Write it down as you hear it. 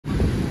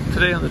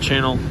Today on the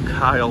channel,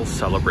 Kyle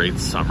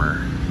celebrates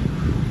summer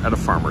at a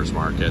farmer's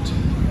market.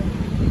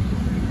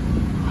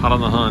 Hot on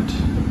the hunt,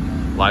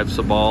 life's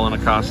a ball in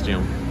a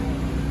costume,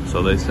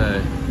 so they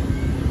say.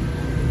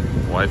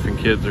 Wife and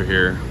kids are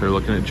here. They're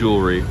looking at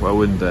jewelry. Why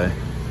wouldn't they? A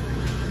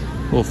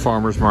little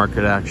farmer's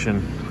market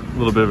action. A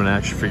little bit of an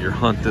action figure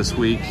hunt this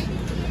week. The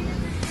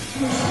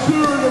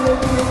spirit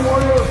of the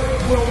warrior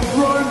will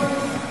run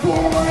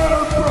forever!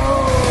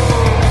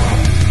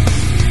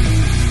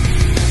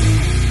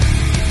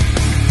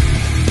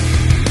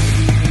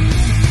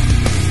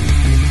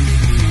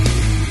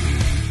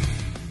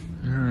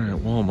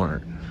 Alright,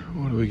 Walmart.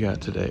 What do we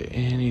got today?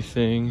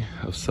 Anything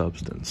of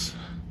substance.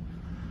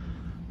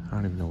 I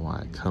don't even know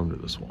why I come to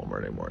this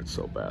Walmart anymore. It's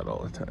so bad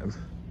all the time.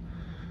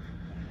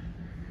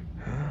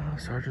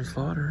 Sergeant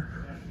Slaughter.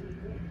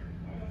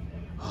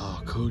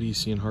 Oh, Cody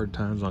seeing hard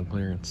times on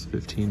clearance.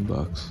 15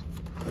 bucks.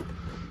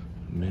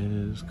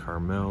 Ms.,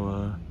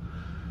 Carmella,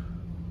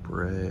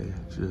 Bray,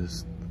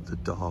 just the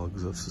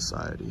dogs of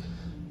society.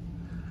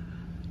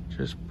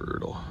 Just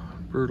brutal.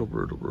 Brutal,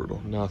 brutal,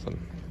 brutal. Nothing.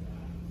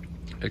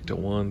 Ecto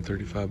 1,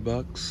 35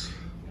 bucks.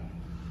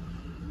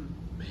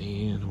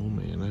 Man, oh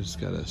man, I just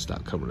gotta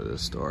stop coming to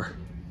this store.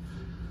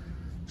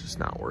 Just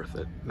not worth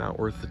it. Not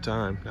worth the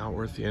time. Not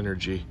worth the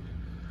energy.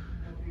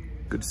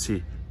 Good to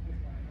see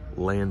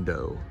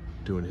Lando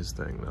doing his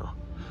thing though.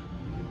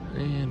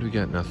 And we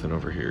got nothing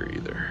over here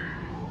either.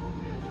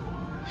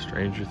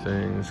 Stranger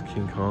Things,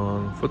 King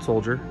Kong, Foot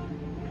Soldier,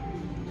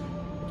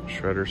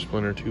 Shredder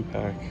Splinter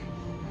 2-pack.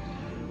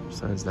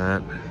 Besides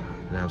that,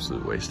 an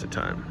absolute waste of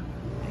time.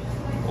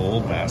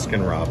 Old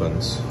Baskin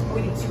Robbins.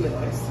 We need two of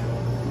those.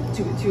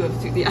 Two,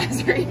 yeah,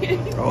 sorry.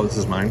 Oh, this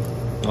is mine?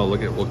 Oh,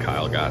 look at what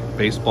Kyle got.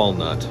 Baseball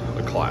Nut,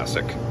 a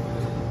classic.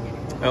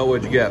 Oh,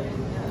 what'd you get?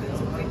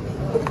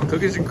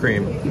 Cookies and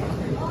cream.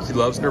 She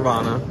loves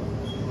Nirvana.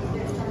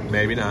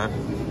 Maybe not.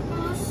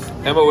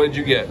 Emma, what did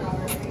you get?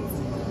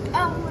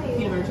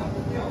 Peanut butter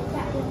chocolate.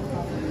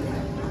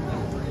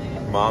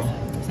 Mom?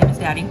 Same as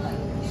Daddy.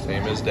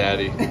 Same as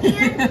Daddy.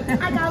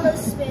 And I got a little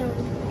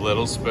spoon.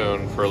 Little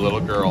spoon for a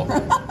little girl.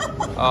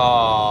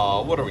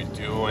 Oh, what are we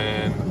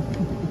doing?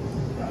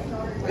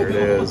 There it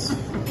is.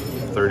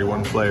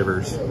 31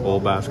 flavors.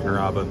 Old Baskin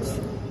Robbins.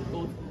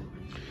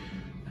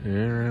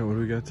 Alright, what do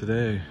we got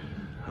today?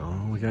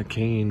 Oh, we got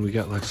Kane. We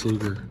got Lex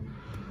Luger.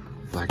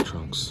 Black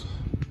Trunks.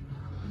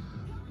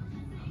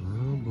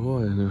 Oh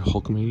boy, and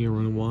Hulkamania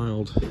running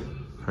wild.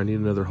 I need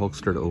another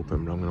Hulkster to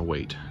open, but I'm gonna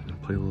wait. I'm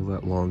gonna play a little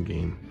of that long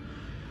game.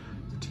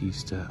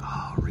 Batista.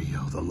 Oh,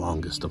 Rio, the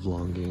longest of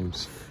long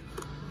games.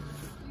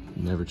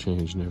 Never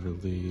change, never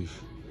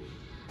leave.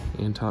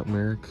 And Top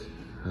Merrick.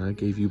 I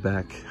gave you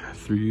back, I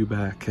threw you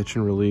back, catch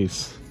and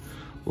release.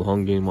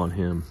 Long game on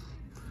him.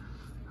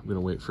 I'm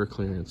gonna wait for a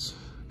clearance.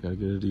 Gotta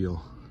get a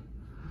deal.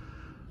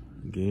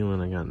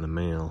 Galen I got in the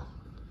mail.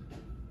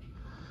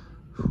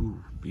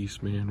 Whew,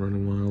 Beastman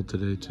running wild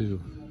today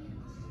too.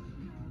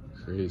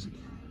 Crazy.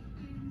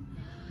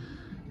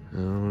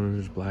 Oh,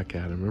 there's Black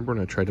Adam. Remember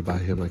when I tried to buy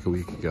him like a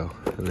week ago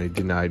and they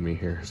denied me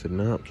here? I said,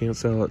 no, can't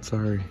sell it,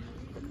 sorry.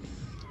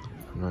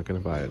 I'm not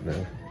gonna buy it now.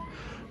 I'm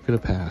gonna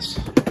pass.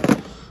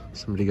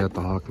 Somebody got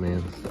the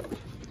Hawkman.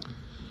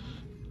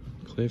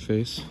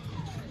 Clayface.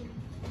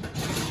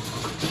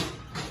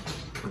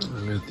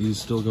 I got these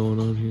still going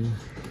on here.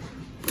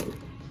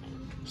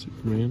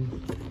 Superman.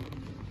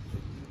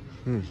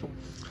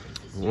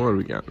 What do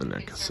we got in the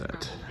neck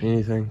set?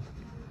 Anything?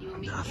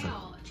 Nothing.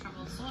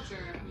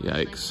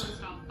 Yikes.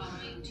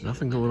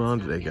 Nothing going on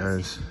today,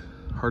 guys.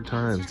 Hard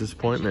times,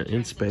 disappointment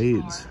in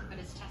spades.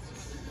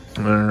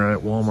 All right,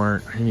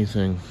 Walmart.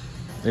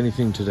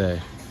 Anything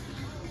today?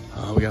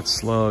 We got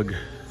Slug.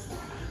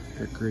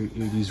 Got great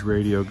 80s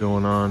radio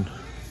going on.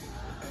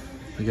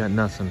 We got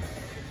nothing.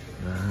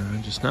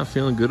 Just not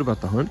feeling good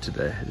about the hunt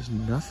today. Just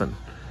nothing.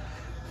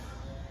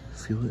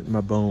 Feel it in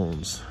my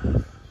bones.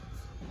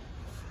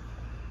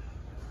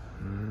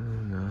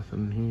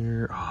 Nothing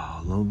here.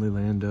 Oh, Lonely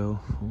Lando.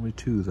 Only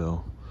two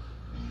though.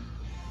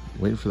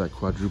 Waiting for that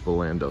quadruple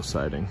Lando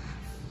sighting.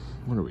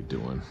 What are we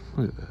doing?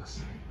 Look at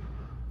this.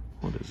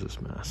 What is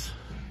this mess?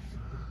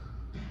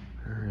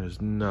 There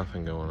is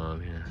nothing going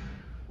on here.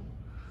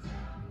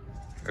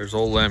 There's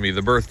old Lemmy,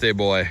 the birthday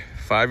boy,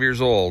 5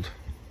 years old.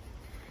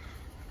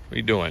 What are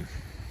you doing?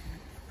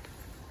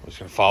 He's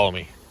gonna follow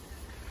me.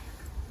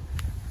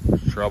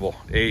 Trouble.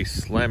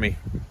 Ace, Lemmy.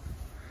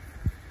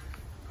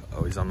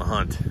 Oh, he's on the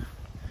hunt.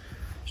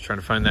 He's trying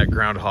to find that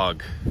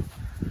groundhog.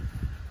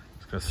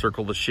 He's gonna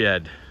circle the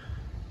shed.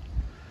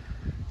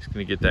 He's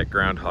gonna get that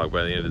groundhog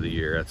by the end of the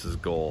year. That's his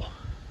goal.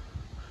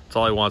 That's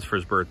all he wants for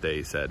his birthday,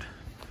 he said.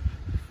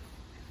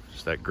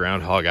 Just that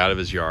groundhog out of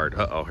his yard.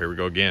 Uh-oh, here we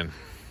go again.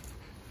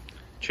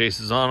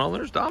 Chase is on. Oh,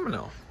 there's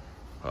Domino.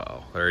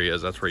 Uh-oh, there he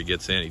is. That's where he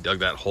gets in. He dug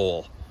that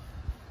hole.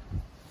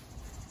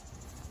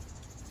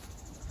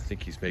 I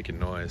think he's making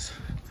noise.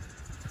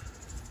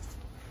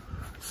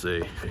 Let's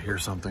see. I hear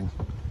something.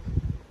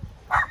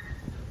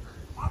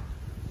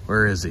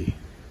 Where is he?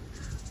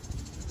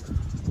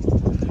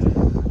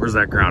 Where's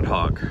that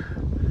groundhog?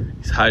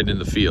 He's hiding in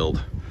the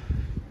field.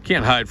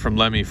 Can't hide from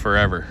Lemmy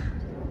forever.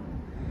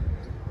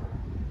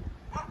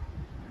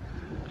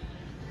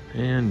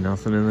 And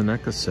nothing in the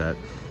NECA set.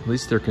 At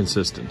least they're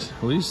consistent.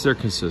 At least they're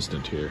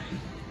consistent here.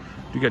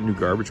 You got new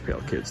Garbage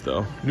Pail Kids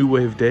though. New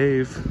Wave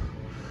Dave.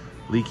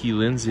 Leaky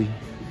Lindsay.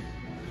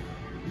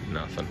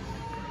 Nothing.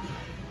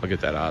 I'll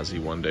get that Ozzy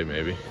one day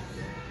maybe.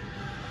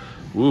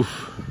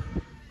 Woof.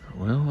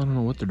 Well, I don't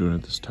know what they're doing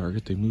at this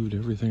Target. They moved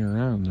everything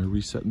around. They're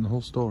resetting the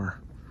whole store.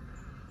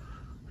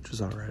 Which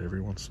is alright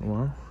every once in a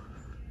while.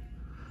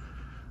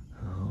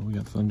 We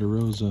got Thunder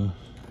Rosa.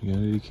 We got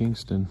Eddie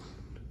Kingston.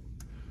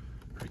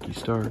 Ricky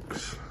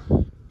Starks.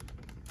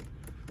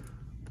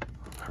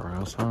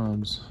 Powerhouse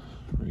Hobbs.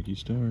 Ricky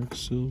Starks.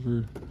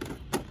 Silver.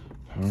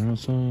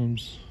 Powerhouse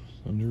Hobbs.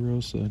 Thunder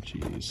Rosa.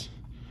 Jeez.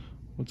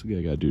 What's a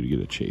guy got to do to get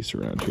a chase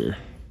around here?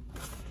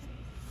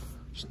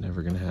 It's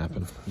never going to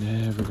happen.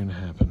 Never going to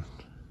happen.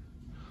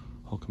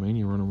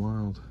 Hulkamania running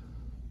wild.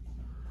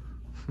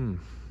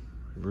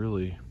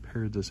 Really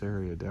pared this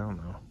area down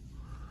though.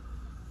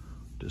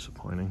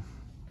 Disappointing.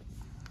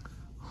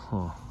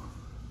 Huh.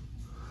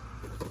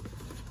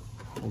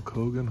 Hulk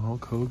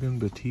Hogan,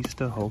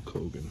 Batista, Hulk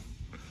Hogan.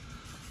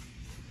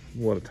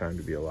 What a time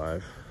to be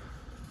alive.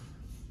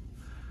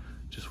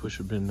 Just wish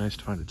it'd been nice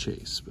to find a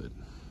chase, but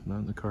not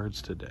in the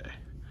cards today.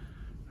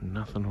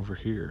 Nothing over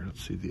here.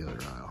 Let's see the other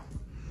aisle.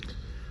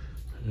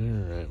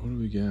 Alright, what do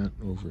we got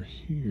over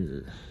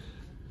here?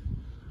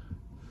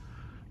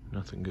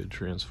 Nothing good.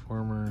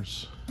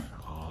 Transformers.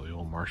 Oh, the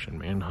old Martian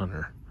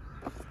Manhunter.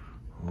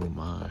 Oh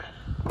my.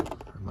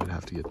 I might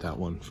have to get that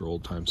one for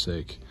old time's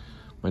sake.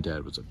 My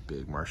dad was a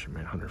big Martian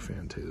Manhunter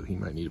fan too. He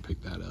might need to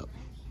pick that up.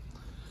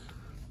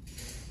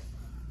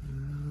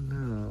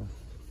 No.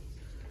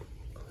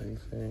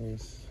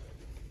 Clayface.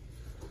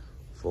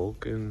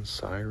 Vulcan,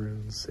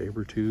 Siren,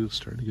 Sabretooth.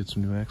 Starting to get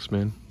some new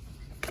X-Men.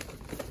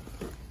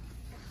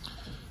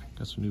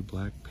 Got some new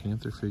Black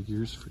Panther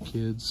figures for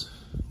kids.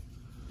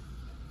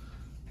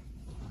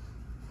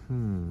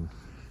 A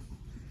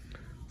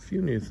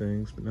few new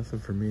things, but nothing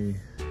for me.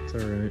 It's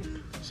alright.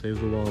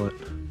 Save the wallet.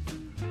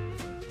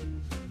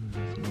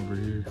 Nothing over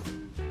here.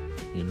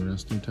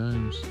 Interesting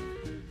times.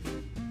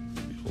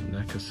 The old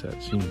NECA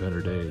set seen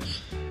better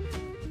days.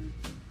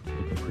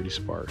 Looking pretty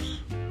sparse.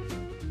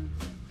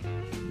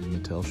 The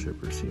Mattel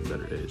shippers seen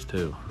better days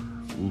too.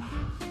 Oof.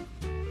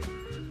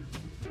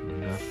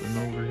 Nothing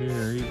over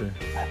here either.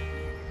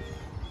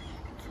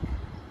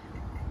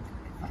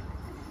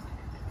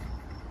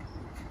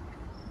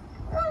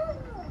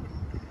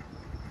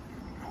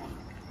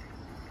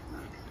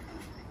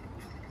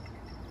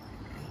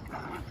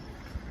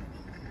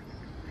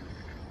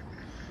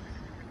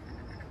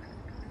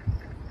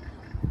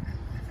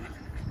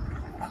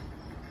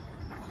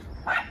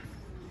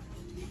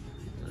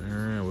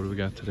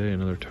 Got today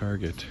another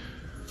Target.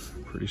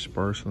 Pretty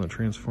sparse on the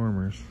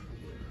Transformers.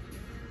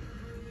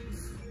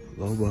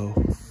 Lobo.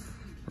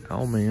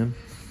 Owlman.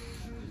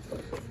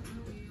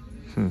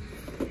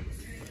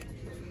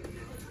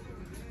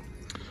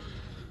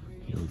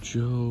 Yo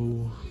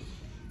Joe.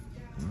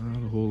 Not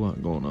a whole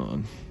lot going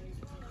on.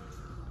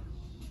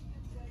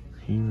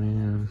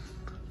 He-Man.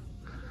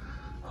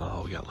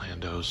 Oh, we got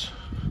Landos.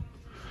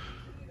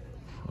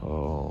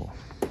 Oh,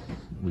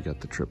 we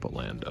got the triple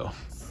Lando.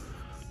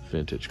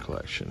 Vintage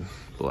collection,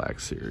 Black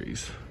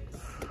Series,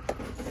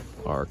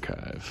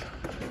 Archive,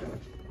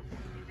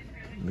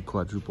 and the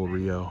quadruple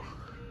Rio.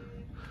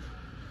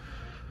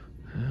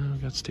 We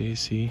got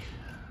Stacy,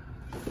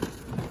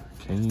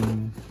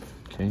 Kane,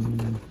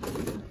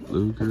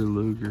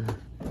 Luger.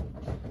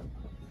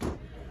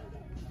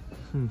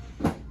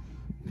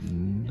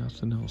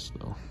 Nothing else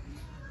though.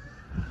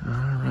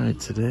 All right,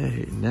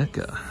 today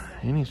NECA,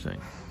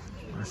 anything.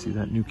 I see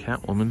that new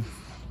Catwoman,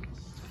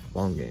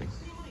 long game.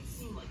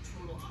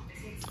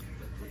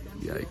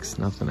 Yikes,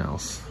 nothing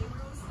else.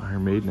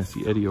 Iron Maiden, I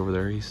see Eddie over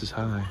there, he says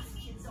hi.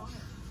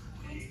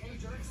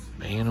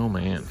 Man, oh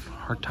man,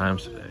 hard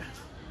times today.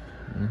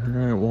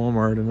 Alright,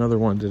 Walmart, another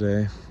one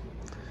today.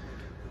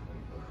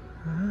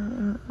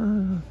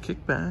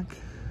 Kickback.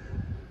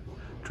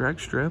 Drag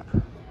strip.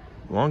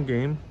 Long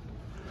game.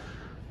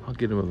 I'll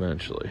get him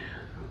eventually.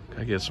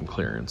 Gotta get some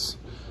clearance.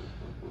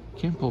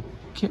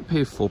 Can't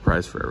pay full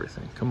price for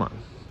everything. Come on,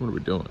 what are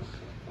we doing?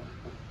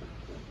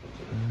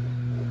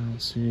 I don't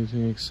see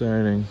anything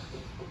exciting.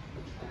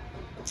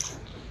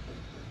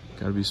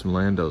 Gotta be some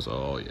Landos.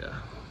 Oh yeah,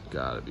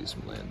 gotta be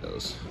some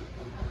Landos.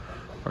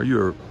 Are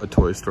you a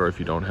toy store if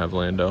you don't have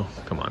Lando?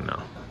 Come on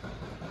now.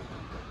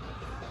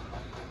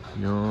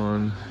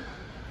 Yawn.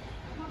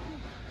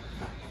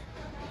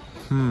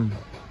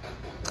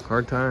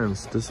 Hard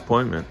times,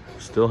 disappointment.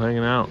 Still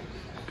hanging out.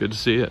 Good to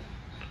see it.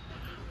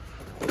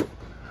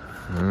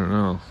 I don't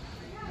know.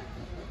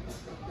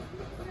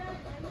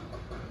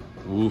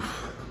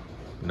 Oof.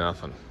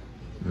 Nothing.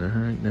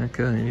 Alright,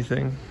 NECA,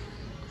 anything?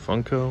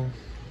 Funko?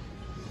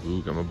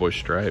 Ooh, got my boy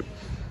Stripe.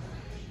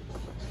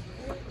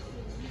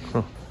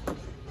 Huh.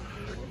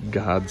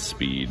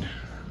 Godspeed.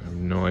 I have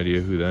no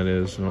idea who that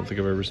is. I don't think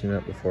I've ever seen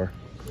that before.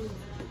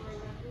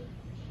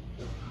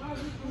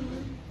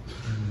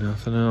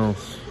 Nothing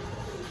else.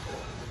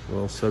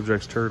 Well,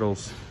 Subjects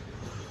Turtles.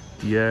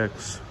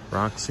 DX.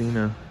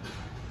 Roxina.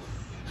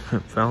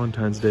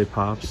 Valentine's Day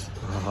pops.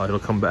 Oh, it'll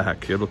come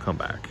back. It'll come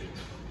back.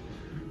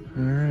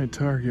 All right,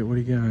 Target, what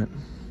do you got?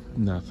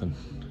 Nothing.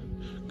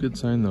 Good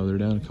sign though, they're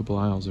down a couple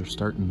aisles. They're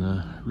starting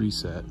the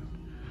reset.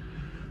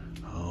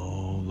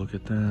 Oh, look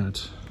at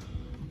that.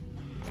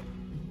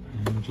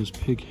 And just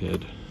pig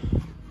head.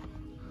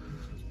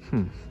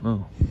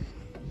 Oh.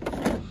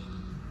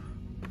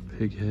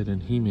 Pig head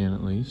and He-Man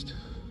at least.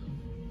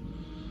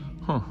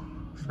 Huh,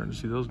 starting to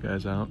see those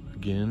guys out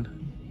again.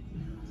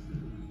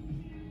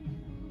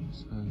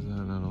 Besides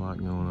that, not a lot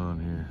going on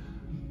here.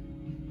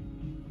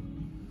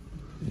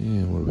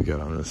 And what do we got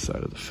on this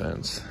side of the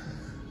fence?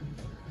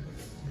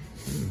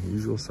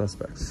 Usual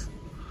suspects.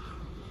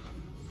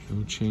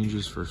 No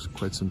changes for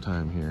quite some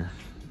time here,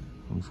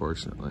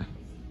 unfortunately.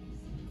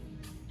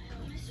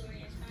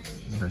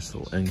 Nice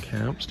little end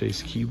cap.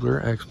 Stacy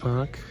Keebler,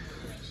 X-Pac.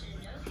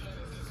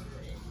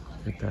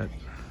 Get that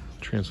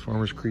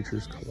Transformers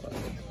Creatures collab.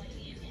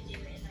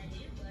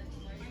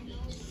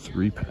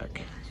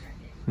 3-pack.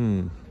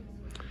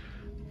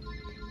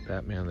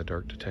 Batman the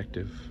Dark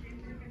Detective.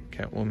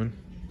 Catwoman.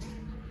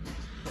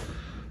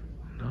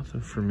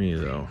 Nothing for me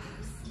though.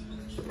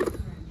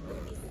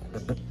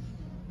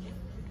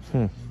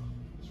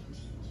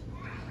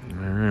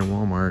 Alright,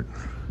 Walmart.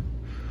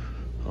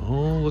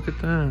 Oh, look at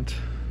that.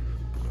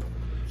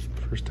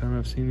 First time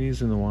I've seen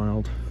these in the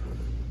wild.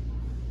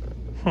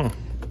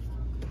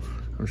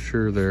 I'm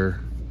sure they're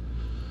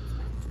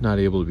not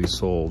able to be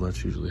sold.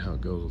 That's usually how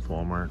it goes with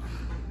Walmart.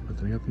 But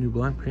then we got the new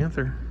Black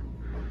Panther.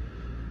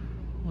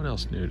 What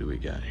else new do we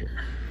got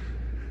here?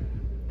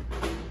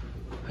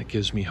 That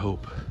gives me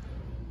hope.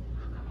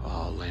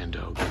 Oh,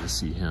 Lando, good to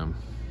see him.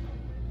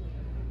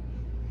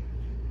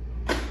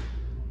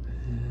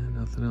 And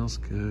nothing else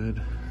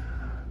good.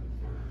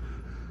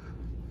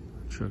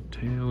 Chuck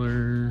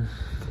Taylor.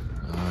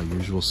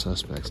 Usual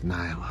suspects.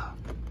 Nyla.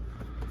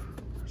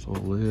 There's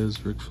old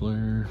Liz, Ric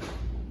Flair.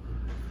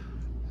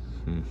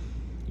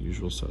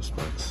 Usual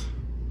suspects.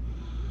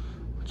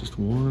 Just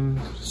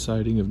one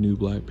sighting of new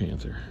Black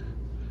Panther.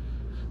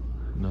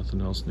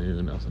 Nothing else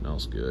new, nothing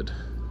else good.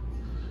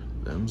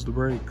 Them's the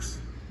breaks.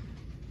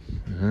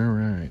 All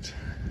right,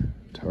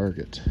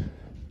 Target.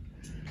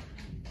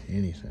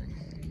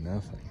 Anything,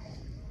 nothing.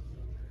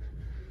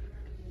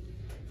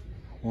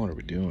 What are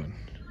we doing?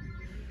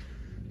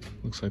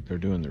 Looks like they're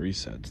doing the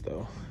resets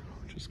though,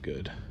 which is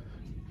good.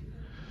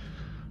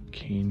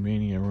 Kane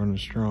Mania running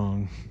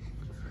strong.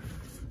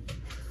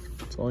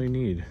 That's all you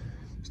need.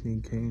 Just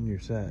need Kane, you're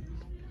set.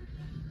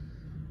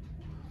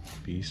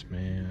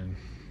 Beastman,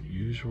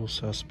 usual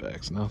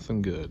suspects,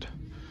 nothing good.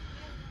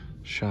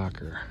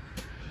 Shocker.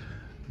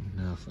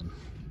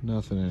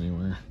 Nothing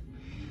anywhere.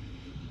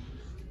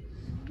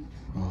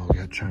 Oh, we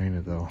got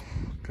China though.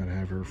 Gotta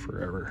have her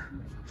forever,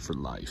 for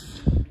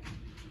life.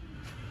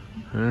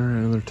 All right,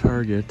 another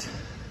Target.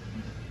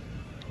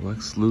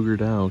 Lex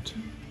Lugered out.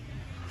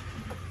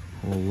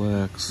 Oh,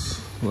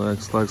 Lex.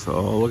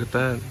 Oh, look at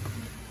that.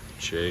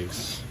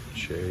 Chase.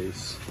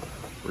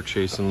 We're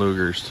chasing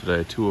Lugers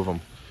today, 2 of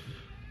them.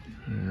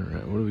 All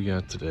right, what do we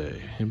got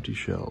today? Empty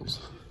shelves.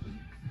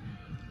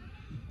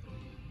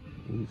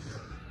 Oof,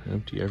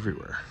 empty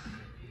everywhere.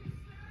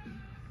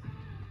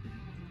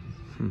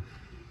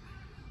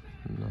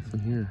 Nothing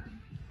here.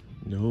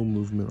 No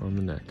movement on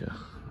the NECA.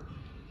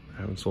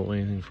 Haven't sold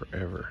anything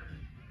forever.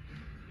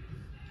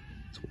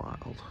 It's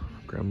wild.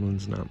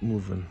 Gremlin's not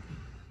moving.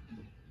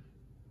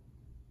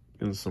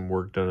 Getting some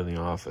work done in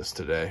the office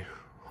today.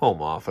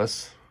 Home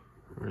office.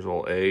 There's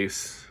old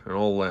Ace and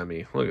old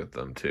Lemmy. Look at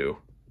them two.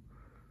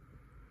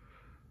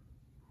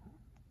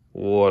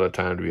 What a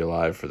time to be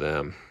alive for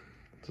them.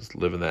 Just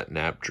living that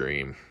nap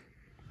dream.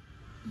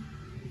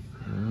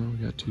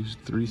 We got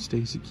 3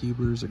 Stacy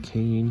Keeblers, a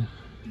Kane.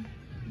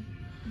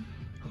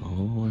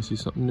 Oh, I see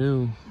something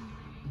new.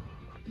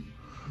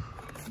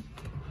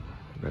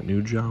 Got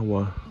new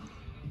Jawa.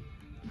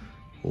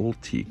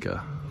 Old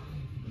Tika.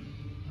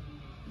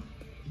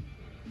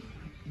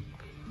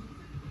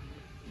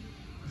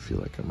 I feel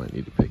like I might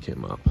need to pick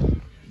him up.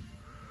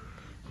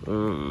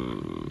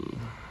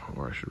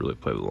 Or I should really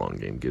play the long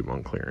game, get him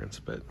on clearance,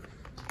 but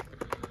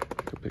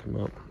go pick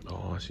him up.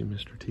 Oh, I see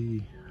Mr.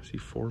 T. I see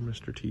 4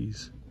 Mr.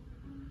 T's.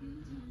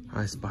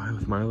 I spy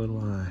with my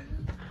little eye.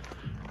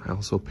 I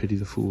also pity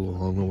the fool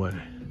along the way.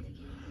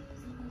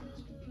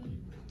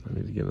 I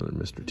need to get another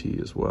Mr. T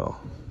as well.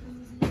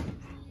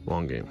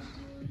 Long game.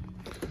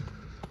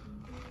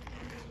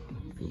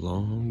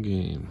 Long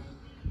game.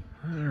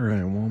 All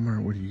right,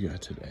 Walmart, what do you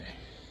got today?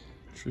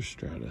 Trish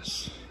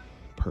Stratus.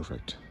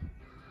 Perfect.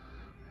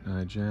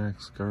 Nia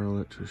Jax,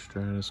 Scarlett, Trish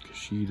Stratus,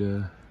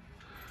 Kushida.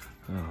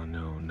 Oh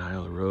no,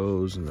 Nyla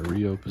Rose in the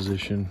Rio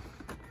position.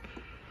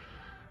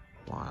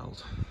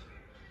 Wild.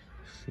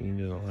 Fiend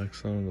and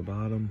Alexa on the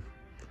bottom.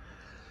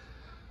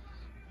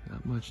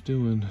 Not much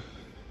doing.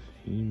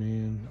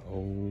 He-Man.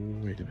 Oh,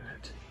 wait a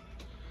minute.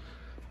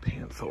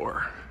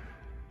 Panther.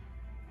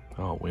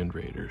 Oh, Wind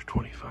Raiders,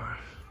 25. I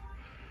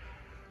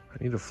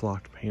need a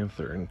flocked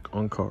Panther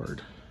on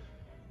card.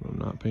 I'm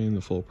not paying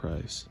the full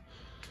price.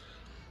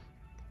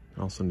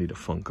 I also need a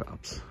Funk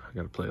Ops. I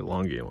gotta play a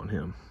long game on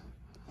him.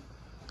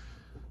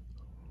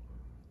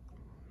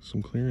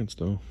 Some clearance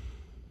though.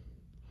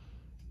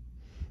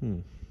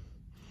 A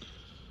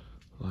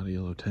lot of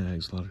yellow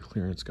tags, a lot of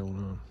clearance going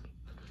on.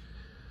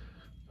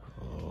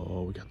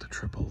 Oh, we got the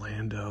triple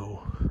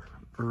Lando.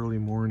 Early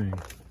morning.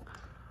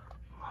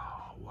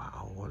 Oh,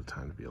 wow, what a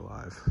time to be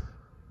alive.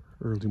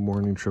 Early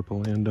morning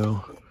triple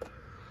Lando.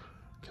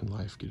 Can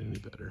life get any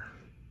better?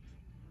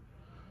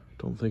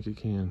 Don't think it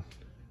can.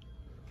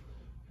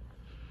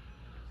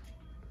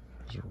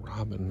 There's a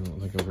robin I don't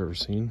think I've ever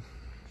seen.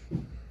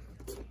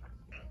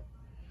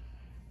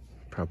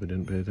 Probably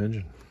didn't pay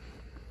attention.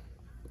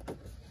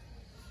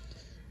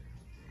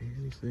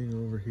 Anything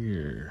over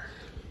here?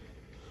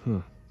 Huh.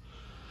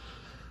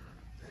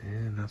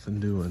 And nothing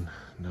doing.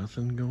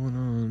 Nothing going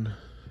on.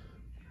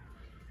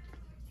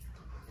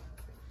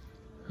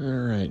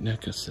 Alright,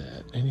 NECA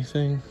set.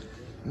 Anything?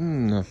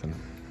 Nothing.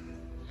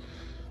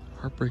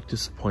 Heartbreak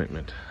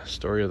disappointment.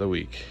 Story of the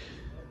week.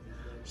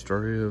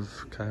 Story of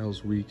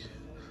Kyle's week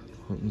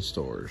hunting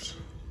stores.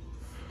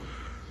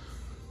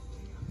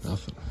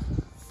 Nothing.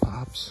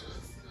 Pops.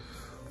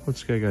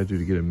 What's this guy gotta do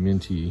to get a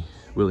minty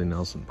Willie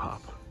Nelson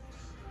pop?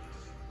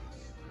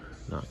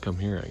 Not come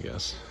here, I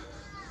guess.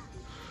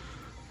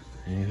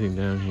 Anything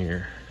down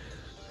here?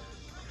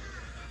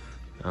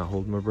 I'll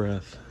hold my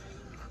breath.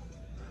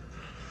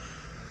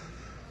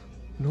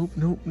 Nope,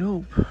 nope,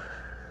 nope.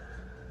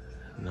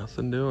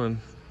 Nothing doing.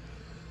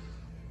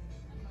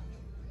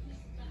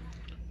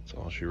 That's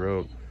all she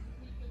wrote.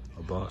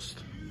 A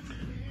bust.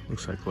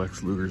 Looks like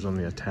Lex Luger's on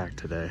the attack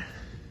today.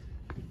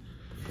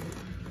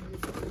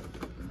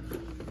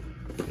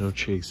 No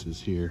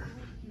chases here.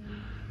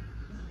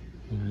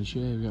 And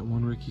yeah, we got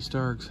one Ricky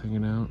Starks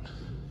hanging out.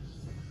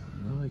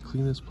 Well, I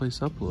clean this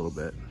place up a little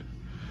bit.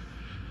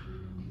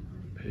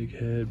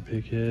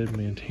 Pighead,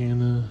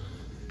 Montana.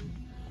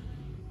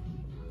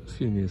 A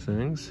few new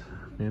things.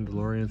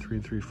 Mandalorian 3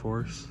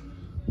 3/4.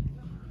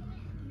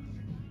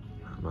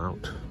 I'm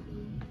out.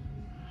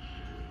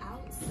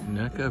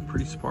 NECA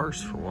pretty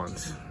sparse for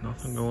once.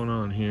 Nothing going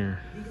on here.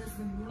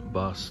 A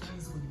bust.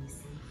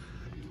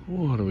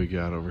 What do we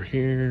got over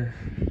here?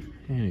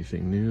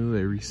 Anything new?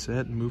 They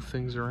reset and move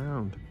things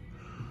around.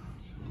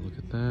 Look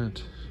at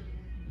that.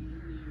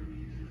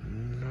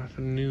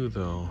 Nothing new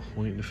though.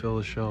 Waiting to fill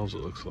the shelves,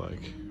 it looks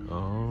like.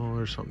 Oh,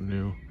 there's something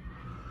new.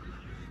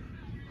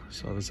 I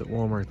saw this at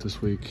Walmart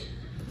this week.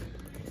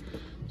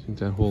 I think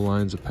that whole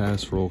line's a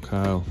pass for old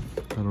Kyle.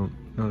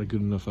 Not a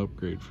good enough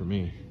upgrade for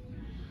me.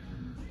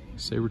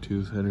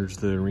 Sabretooth enters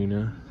the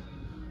arena.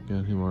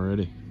 Got him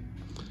already.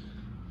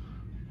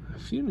 A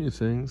few new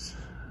things.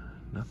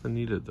 Nothing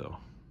needed though.